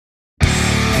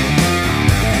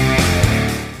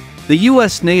The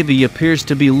U.S. Navy appears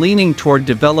to be leaning toward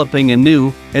developing a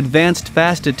new, advanced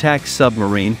fast attack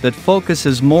submarine that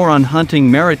focuses more on hunting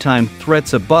maritime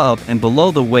threats above and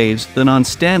below the waves than on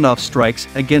standoff strikes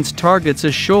against targets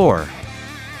ashore.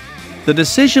 The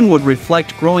decision would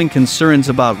reflect growing concerns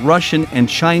about Russian and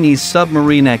Chinese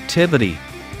submarine activity,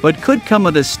 but could come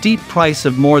at a steep price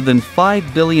of more than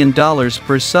 $5 billion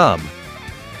per sub.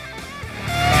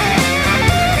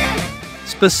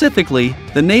 Specifically,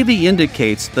 the Navy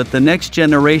indicates that the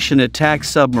next-generation attack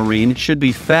submarine should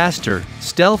be faster,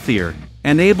 stealthier,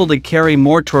 and able to carry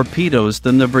more torpedoes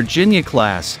than the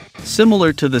Virginia-class,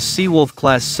 similar to the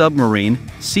Seawolf-class submarine,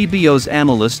 CBO's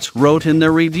analysts wrote in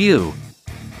their review.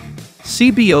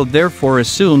 CBO therefore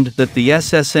assumed that the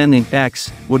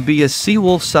SSN-X would be a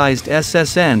Seawolf-sized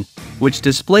SSN, which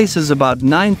displaces about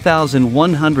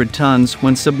 9,100 tons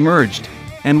when submerged,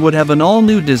 and would have an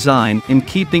all-new design in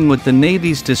keeping with the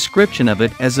Navy's description of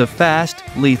it as a fast,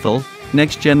 lethal,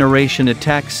 next-generation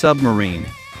attack submarine.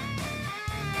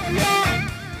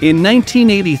 In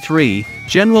 1983,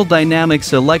 General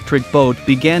Dynamics Electric Boat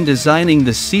began designing the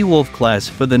Seawolf class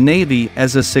for the Navy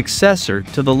as a successor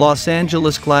to the Los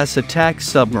Angeles-class attack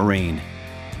submarine.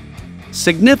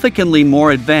 Significantly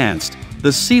more advanced, the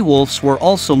Seawolves were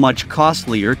also much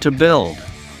costlier to build.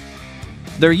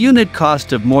 Their unit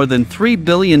cost of more than $3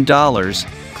 billion,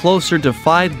 closer to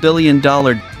 $5 billion,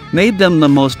 made them the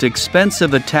most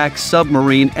expensive attack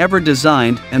submarine ever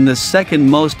designed and the second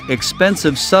most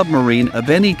expensive submarine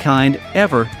of any kind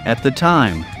ever at the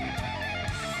time.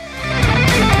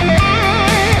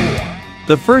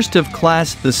 The first of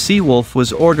class, the Seawolf,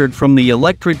 was ordered from the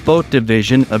Electric Boat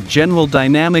Division of General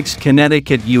Dynamics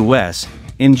Connecticut, U.S.,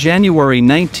 in January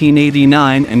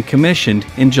 1989 and commissioned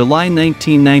in July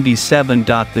 1997.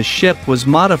 The ship was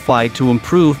modified to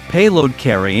improve payload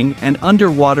carrying and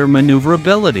underwater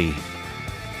maneuverability.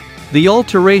 The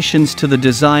alterations to the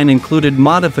design included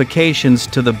modifications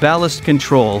to the ballast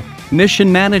control,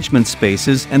 mission management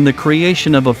spaces, and the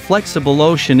creation of a flexible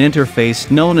ocean interface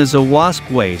known as a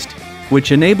WASP waist,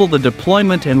 which enabled the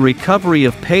deployment and recovery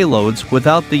of payloads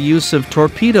without the use of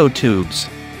torpedo tubes.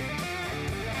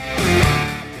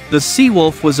 The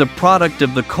Seawolf was a product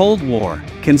of the Cold War,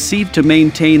 conceived to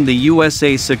maintain the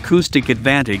USA's acoustic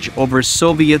advantage over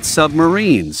Soviet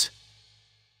submarines.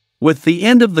 With the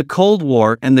end of the Cold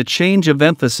War and the change of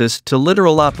emphasis to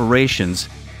littoral operations,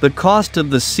 the cost of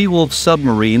the Seawolf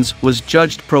submarines was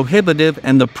judged prohibitive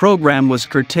and the program was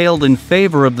curtailed in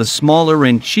favor of the smaller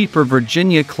and cheaper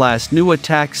Virginia-class new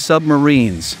attack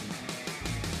submarines.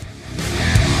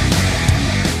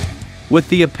 With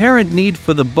the apparent need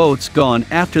for the boats gone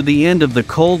after the end of the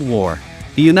Cold War,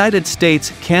 the United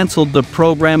States canceled the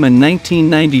program in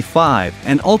 1995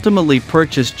 and ultimately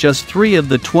purchased just 3 of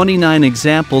the 29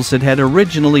 examples it had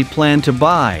originally planned to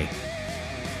buy.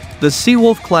 The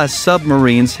Seawolf-class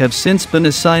submarines have since been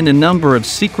assigned a number of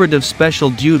secretive special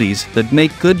duties that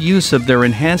make good use of their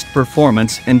enhanced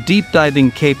performance and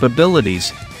deep-diving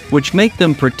capabilities, which make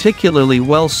them particularly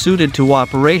well suited to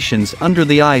operations under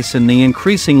the ice in the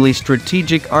increasingly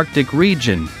strategic Arctic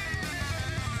region.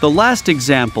 The last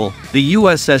example, the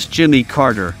USS Jimmy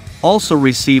Carter, also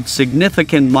received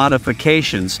significant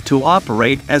modifications to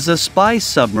operate as a spy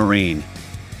submarine.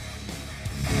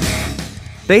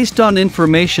 Based on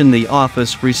information the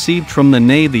office received from the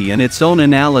Navy and its own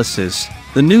analysis,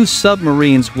 the new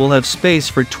submarines will have space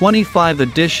for 25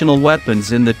 additional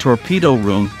weapons in the torpedo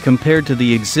room compared to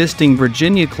the existing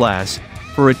Virginia class,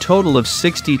 for a total of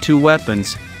 62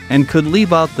 weapons, and could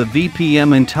leave out the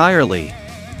VPM entirely.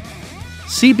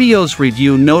 CBO's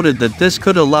review noted that this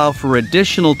could allow for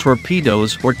additional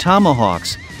torpedoes or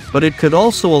tomahawks, but it could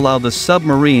also allow the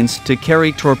submarines to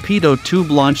carry torpedo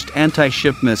tube-launched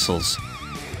anti-ship missiles.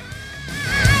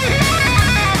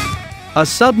 A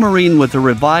submarine with a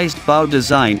revised bow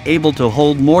design able to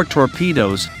hold more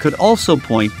torpedoes could also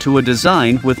point to a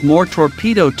design with more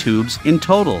torpedo tubes in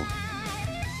total.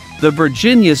 The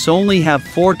Virginias only have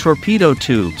 4 torpedo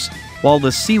tubes, while the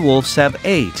Seawolves have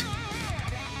 8.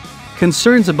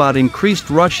 Concerns about increased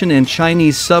Russian and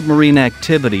Chinese submarine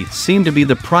activity seem to be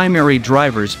the primary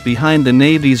drivers behind the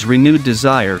Navy's renewed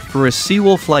desire for a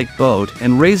Seawolf-like boat,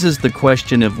 and raises the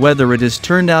question of whether it has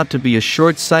turned out to be a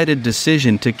short-sighted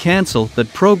decision to cancel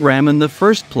that program in the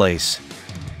first place.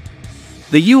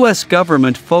 The U.S.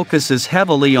 government focuses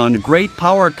heavily on great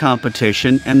power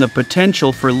competition and the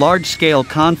potential for large-scale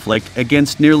conflict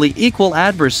against nearly equal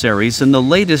adversaries in the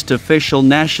latest official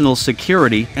national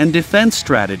security and defense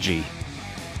strategy.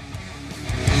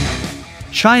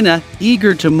 China,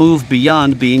 eager to move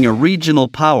beyond being a regional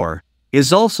power,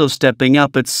 is also stepping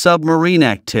up its submarine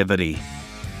activity.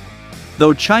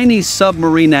 Though Chinese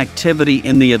submarine activity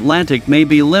in the Atlantic may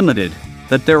be limited,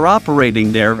 that they're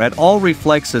operating there at all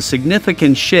reflects a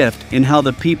significant shift in how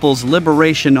the People's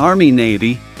Liberation Army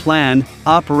Navy plan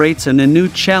operates and a new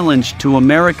challenge to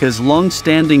America's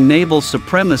long-standing naval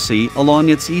supremacy along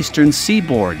its eastern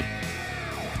seaboard.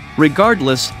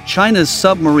 Regardless, China's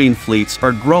submarine fleets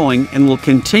are growing and will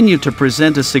continue to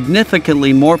present a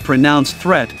significantly more pronounced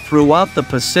threat throughout the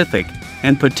Pacific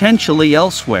and potentially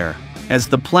elsewhere, as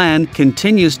the plan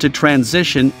continues to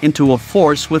transition into a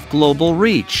force with global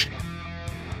reach.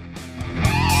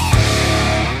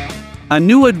 A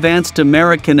new advanced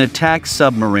American attack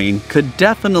submarine could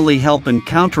definitely help in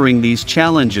countering these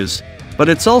challenges, but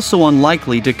it's also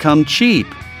unlikely to come cheap.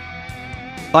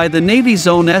 By the Navy's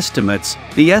own estimates,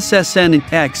 the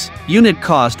SSN-X unit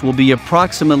cost will be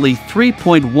approximately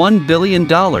 $3.1 billion,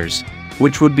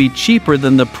 which would be cheaper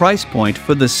than the price point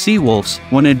for the Seawolves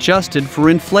when adjusted for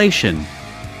inflation.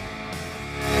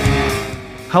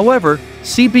 However,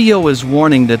 CBO is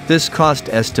warning that this cost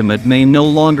estimate may no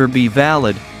longer be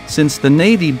valid, since the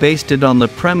Navy based it on the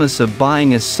premise of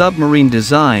buying a submarine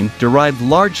design derived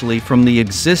largely from the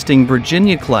existing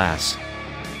Virginia class.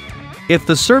 If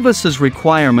the service's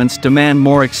requirements demand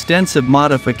more extensive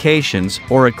modifications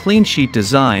or a clean sheet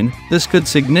design, this could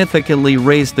significantly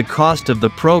raise the cost of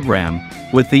the program,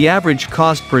 with the average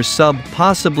cost per sub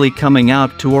possibly coming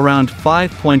out to around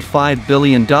 $5.5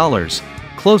 billion,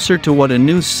 closer to what a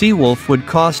new Seawolf would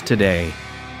cost today.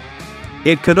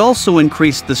 It could also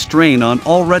increase the strain on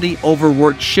already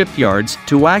overworked shipyards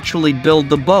to actually build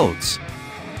the boats.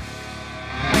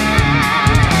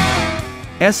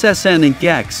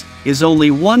 SSN-X is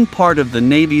only one part of the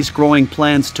Navy's growing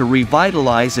plans to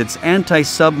revitalize its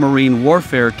anti-submarine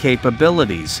warfare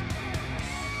capabilities.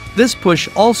 This push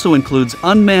also includes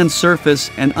unmanned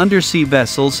surface and undersea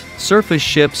vessels, surface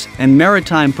ships, and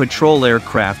maritime patrol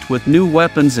aircraft with new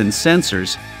weapons and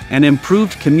sensors, and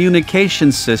improved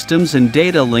communication systems and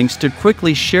data links to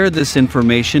quickly share this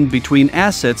information between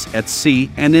assets at sea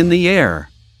and in the air.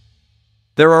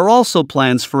 There are also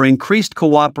plans for increased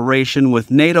cooperation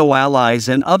with NATO allies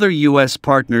and other U.S.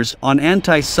 partners on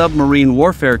anti-submarine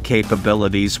warfare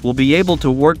capabilities will be able to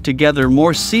work together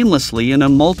more seamlessly in a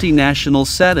multinational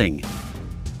setting.